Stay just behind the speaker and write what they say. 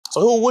So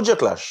who would you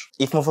clash?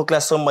 If I for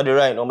clash somebody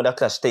right now, I'm gonna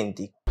clash 10.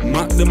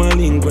 Mark them a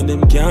link when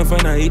them can't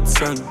find a hit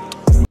song.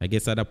 I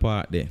guess at the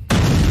part there.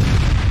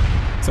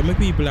 So many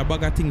people are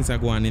bag of things are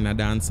going in a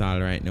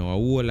dancehall right now. A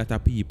whole lot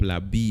of people are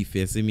beef,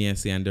 you see me I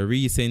say. And the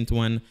recent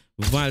one,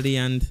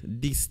 Valiant,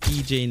 this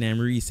Teejay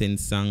name recent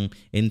song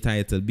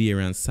entitled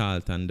Beer and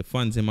Salt, and the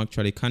fans them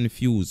actually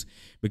confused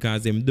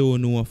because them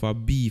don't know of a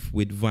beef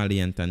with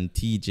Valiant and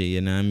Teejay,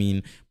 you know what I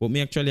mean? But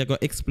me actually I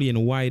got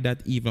explain why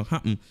that even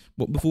happened.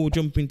 But before we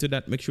jump into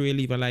that, make sure you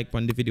leave a like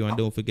on the video and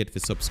don't forget to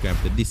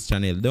subscribe to this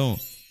channel.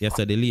 Don't. Yes,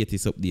 so the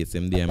latest updates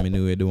them there. I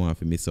know you don't want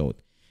to miss out.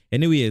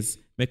 Anyways,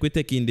 make we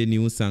take in the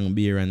new song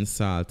Beer and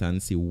Salt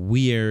and see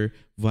where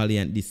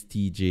Valiant this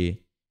Teejay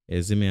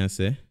is. You may I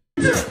say?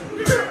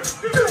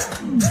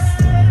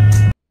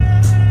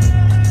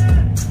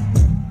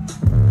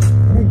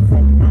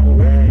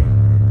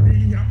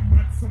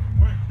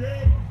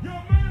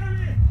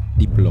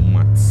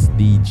 Diplomats,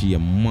 DJ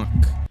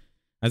Mac.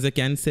 As I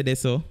can say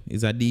this, so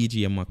it's a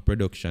DJ Mac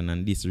production,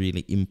 and this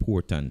really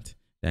important.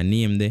 The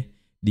name there,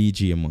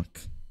 DJ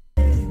Mac.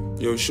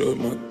 Yo, show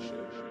Mac.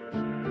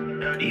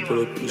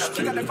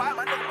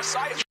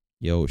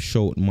 Yo,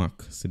 shout Mac.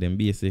 So then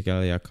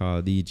basically I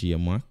call DJ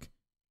Mac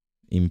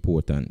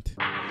important.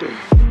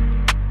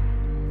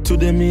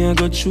 Today me I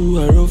got through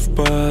a rough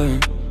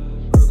part.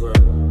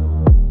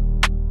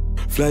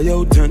 Fly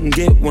out and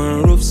get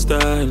one rough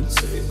start.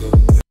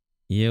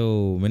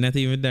 Yo, me not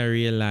even that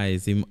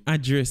realize him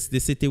address the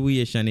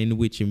situation in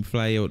which him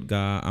fly out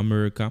go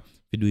America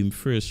to do him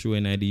first show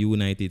in the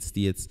United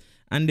States,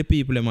 and the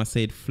people them must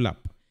say it flop.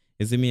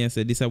 You see me I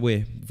said this is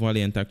where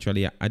Valiant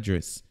actually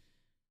address.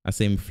 I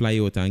say him fly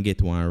out and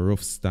get one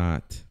rough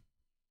start.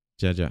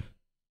 Jaja.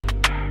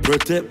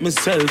 Protect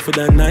myself with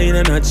a 9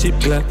 and a chip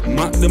black.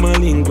 Mark them a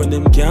link when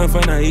them can't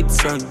find a hit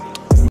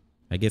song.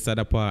 I guess at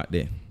the part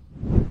there.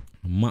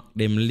 Mark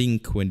them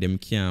link when them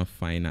can't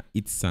find a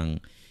hit song.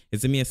 You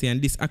see me I say,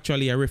 and this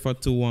actually I refer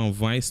to one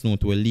voice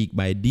note were leaked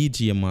by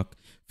DJ Mac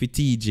for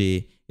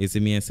Teejay. You see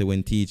me I say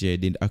when Teejay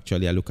did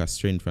actually look at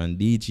strength from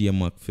DJ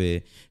Mac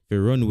for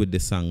run with the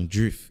song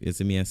Drift. You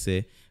see me I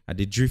say at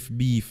the Drift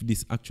beef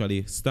this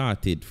actually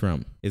started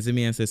from. You see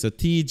me I say so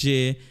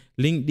Teejay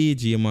link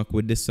DJ Mac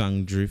with the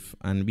song Drift,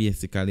 and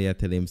basically I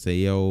tell him say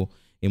yo,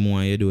 him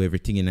want you do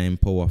everything in him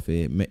power for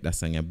make that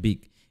song a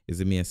big. You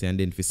see me I say, and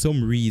then for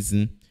some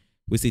reason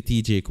we see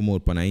Teejay come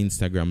out on an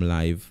Instagram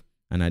live.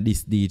 And at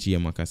this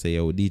DJ Mac I say,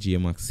 yo,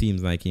 DJ Mac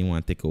seems like he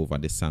want to take over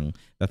the song.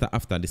 That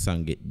after the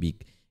song get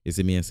big. You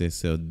see me I say,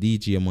 so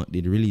DJ Mac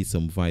did release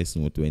some voice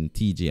note when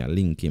Teejay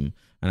link him.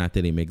 And I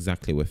tell him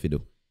exactly what to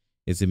do.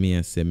 You see me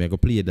I say, I go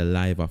play the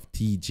live of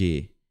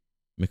Teejay.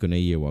 I gonna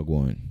hear what go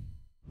on.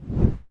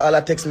 All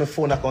I text my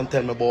phone, I can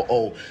tell me about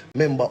how.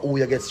 Remember who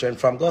you get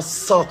strength from. Go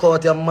suck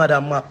out your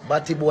mother Mac.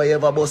 Batty boy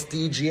ever bust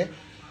Teejay.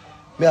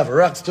 Me have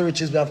rocks to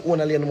riches, me have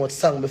only much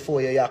song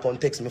before you can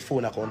text me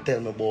phone, I can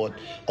tell me about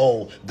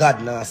oh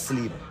God not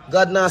sleep.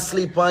 God not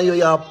sleep on you,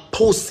 you're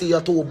pussy,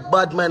 you're too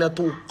bad man, you're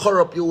too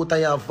corrupt, you're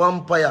a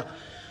vampire.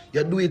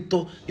 You do it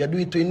to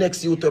the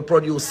next you to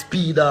produce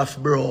speed off,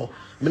 bro.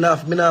 Me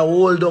not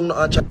hold on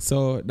no.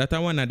 So that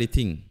one of the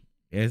thing.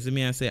 As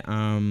me I say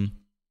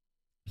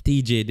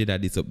Teejay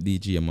did this up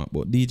DJ Mac,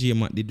 but DJ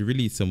Mac did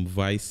release some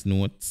voice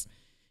notes.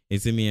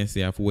 As me I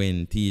say of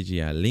when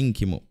Teejay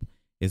link him up.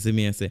 You see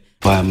me I say,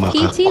 why Mac,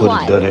 I could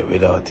have done it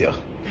without you.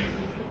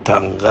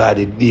 Thank God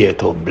it did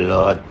to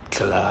blood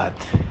clot.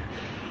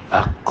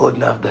 I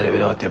couldn't have done it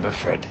without you, my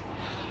friend.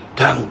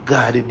 Thank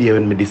God it did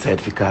when me decide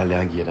to call you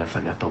again and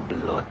forget to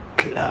blood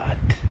clot.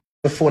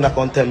 The phone I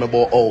can tell me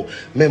about how.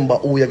 Remember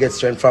who you get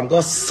strength from. Go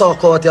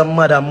suck out your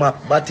mother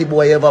Mac. Batty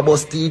boy ever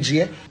bust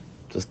Teejay.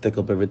 Just take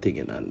up everything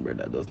in hand,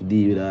 brother. Just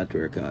deal with that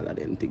work and all of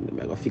them things. I'm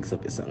going to fix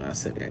up your song and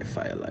send you a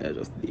file. I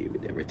just deal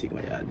with everything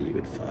when you deal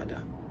with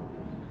father.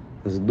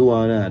 Just do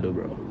what I do,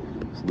 bro.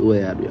 Just do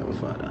what I do, my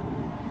father.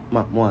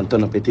 Mac, I want to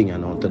turn up a thing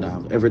and out to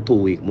that. Every 2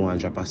 weeks, I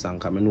want to drop a song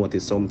because I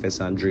notice some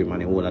fest and dream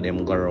and all of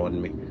them go around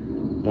me.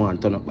 I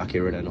want to turn up back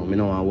here right now. I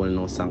don't want to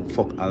no song,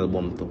 fuck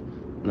album too.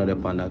 Not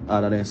upon that.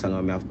 All of them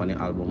songs I have on the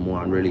album, I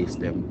want to release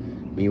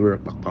them. I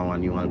work back on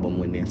one new album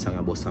when they sing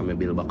about some, I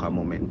build back a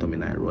momentum in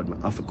the road.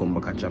 I have to come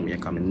back to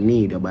Jamaica. I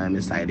need you by my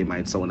side. It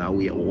might sound a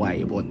weird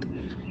why, but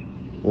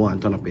I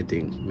want to turn up a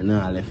thing. I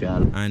not left you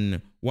all.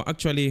 And what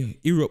actually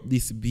erupt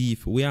this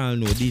beef, we all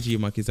know DJ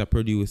Mac is a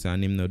producer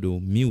and him not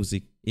do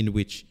music in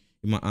which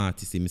I'm an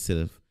artist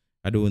himself.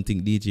 I don't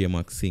think DJ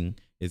Mac sing.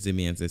 As a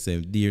man says,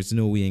 there's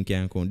no way he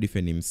can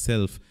defend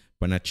himself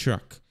on a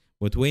track.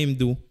 But what him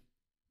do,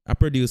 I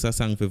produce a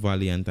song for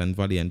Valiant and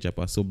Valiant drop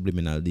a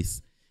subliminal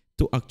this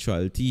to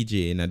actual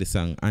Teejay in the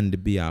song on the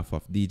behalf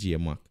of DJ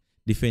Mac,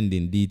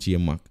 defending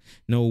DJ Mac.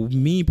 Now,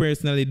 me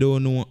personally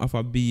don't know of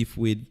a beef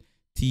with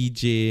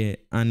Teejay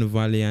and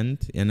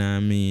Valiant, you know what I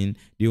mean?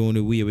 The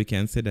only way we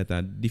can say that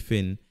I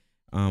defend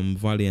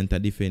Valiant, I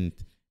defend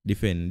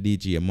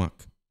DJ Mac.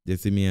 You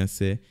see me I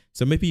say?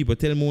 So many people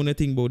tell me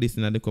anything about this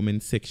in the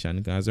comment section,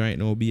 because right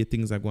now be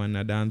things are going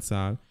on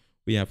dancehall.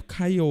 We have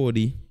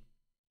Kyodi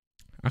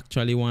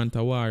actually want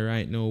a war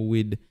right now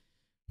with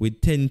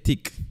 10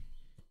 tick.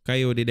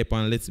 Kyodi dep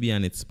on Let's Be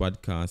Honest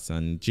podcast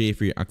and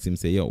Jeffrey asked him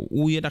say, yo,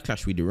 who you da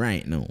clash with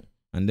right now?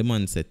 And the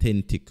man said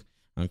Tentic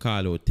and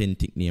call out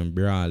Tentic name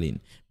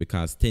brawling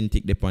because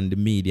Tentic dep on the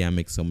media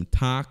make some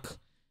talk.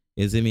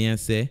 You see me I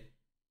say?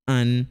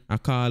 And I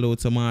call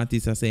out some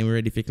artists I say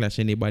ready for clash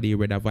anybody,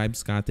 whether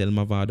Vibes Cartel,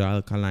 Mavado,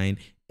 Alkaline,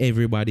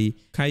 everybody.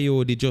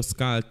 Kyodi just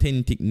call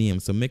Tentic name.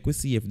 So make we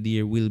see if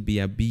there will be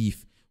a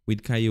beef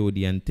with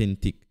Kyodi and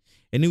Tentic.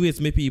 Anyways,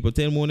 my people,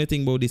 tell me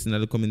anything about this in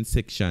the comment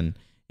section.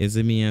 As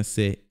me I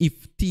say,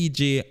 if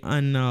Teejay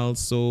and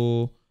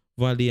also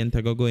Valiant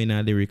are go in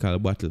a lyrical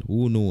battle,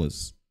 who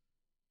knows?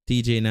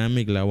 Teejay in a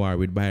migla war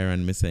with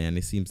Byron Messiah, and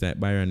it seems like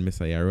Byron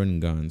Messiah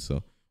run gone.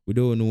 So we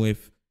don't know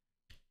if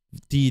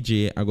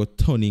Teejay are go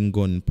turning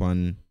gun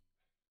upon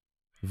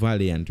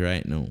Valiant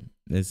right now.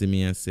 As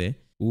me I say,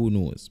 who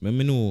knows? Let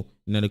me know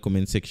in the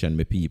comment section,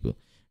 my people.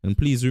 And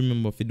please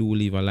remember if you do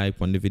leave a like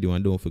on the video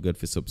and don't forget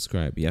to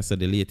subscribe. Yes,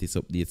 the latest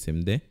updates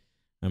him there.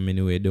 And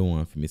anyway, don't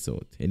want to miss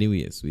out.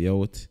 Anyways, we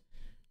out.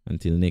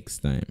 Until next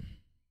time.